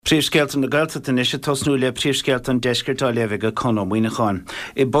Príomhscéalta na Gaeltachta is tosnú le príomhscéalta an deisceart le bheith go conó muoineáin.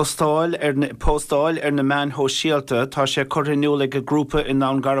 I postáil ar na meán ho síalta tá sé chorinniú le go grúpa in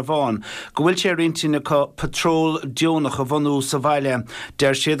nán Garabháin. Go bhfuil sé rinsína patról deonach a bhanú sa bhaile.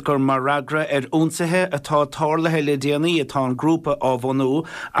 Der siad gur mar ragra ar únsathe atá táirlathe le déanaí atá an grúpa á bhanú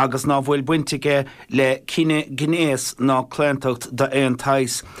agus ná bhfuil buintige le cine gnéas ná cléantacht da éon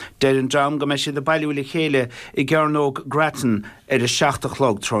tais. Der an dram go me sé de bailú le chéile I gcearnóg Grattan ar a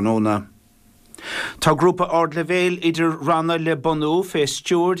 60 tróna. Tá grúpa ard levéil idir ranna le bonú fé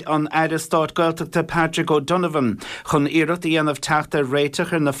steward an Airstát Gaeltachta Patrick O'Donovan chun iirecht dhéanamh teachta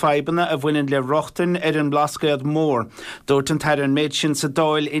réiteach ar na feibanna a bhfuinn le rochtain ar an blascéad mór. Dúirt an tair an méid sin sa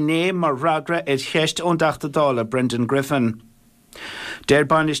dáil inné mar ragra ar cheist ón dála Brendan Griffin. Der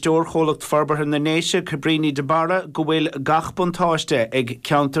banisteoir cholacht farbartha na néise Cabrini de Barra go bhfuil gach buntáiste ag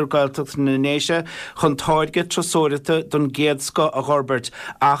ceantar Gaeltacht na néise chun táirge trasóirita don géadsco a Ghorbert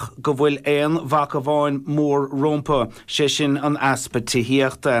ach go bhfuil éon bhaca bháin mór rompa sé sin an aspa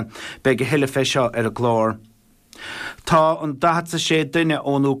tíhíochta be go hiile fé seo ar a glár. Tá an 16 duine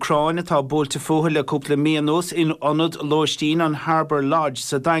ón Ucráine tá búlta fuatha le cúpla míonús in anad Lóistín an Harbour Lodge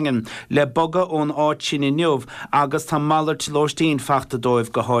sa Daingean le boga ón áit sin inniuh agus tá mallart Lóistín feachta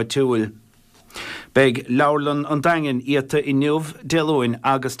dóibh go háitiúil. Beg Laurlan an Daingean iata inniuh dealúin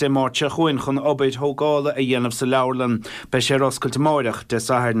agus de márte chuin chun obaid thógála a dhéanamh sa Laurlan be sé roscailte máireach de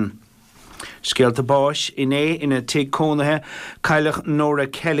Sahardan. Scéalta báis ina tí cónathe cailleach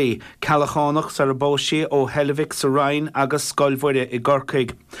Nóra Kelly, Calachánach sa bóisí ó Helvic sa Ryan agus scoilmhuire I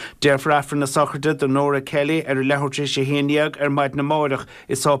Gorcaig. Deirfar afran na sacharta do Nóra Kelly ar lethirtí sé héanaíag ar maid na máireach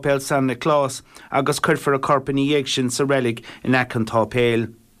I sápéil San Nicolás agus chuirfar a corpaní dhéag sin sa relic in Ecan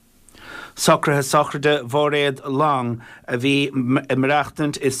Tápéil. Socrathe sacharta bhóréad lang a bhí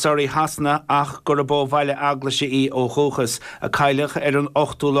marachtant is sorí hasna ach gur bó bhaile aglaise I ó chuchas a cailleach ar an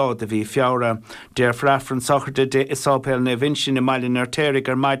 8 lád a bhí fiara. Der frafran sacharta de isápéil na bhinsin I mailin ar téirigh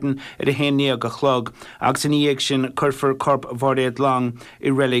ar maidin ar a héanaí go chlog agus in dhéag sin chuirfar corp bhóréad lang I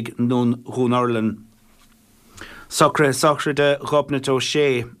relic nún Húnarlan. Socrathe sacharta Gobnat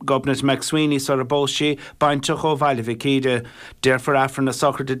O'Shea, Gobnat McSweeney sa bóisí baintach ó bhaile vicíide. Deirfar afran na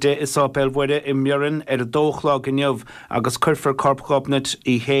sacharta de isápéil bhuire I mioran ar a dóchlág inniuh agus chuirfar corp Gobnat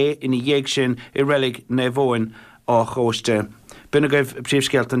I hé ina dhéag sin I relic na bhóin á chóiste. Buna gaibh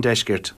príomhscéalta an deisceart.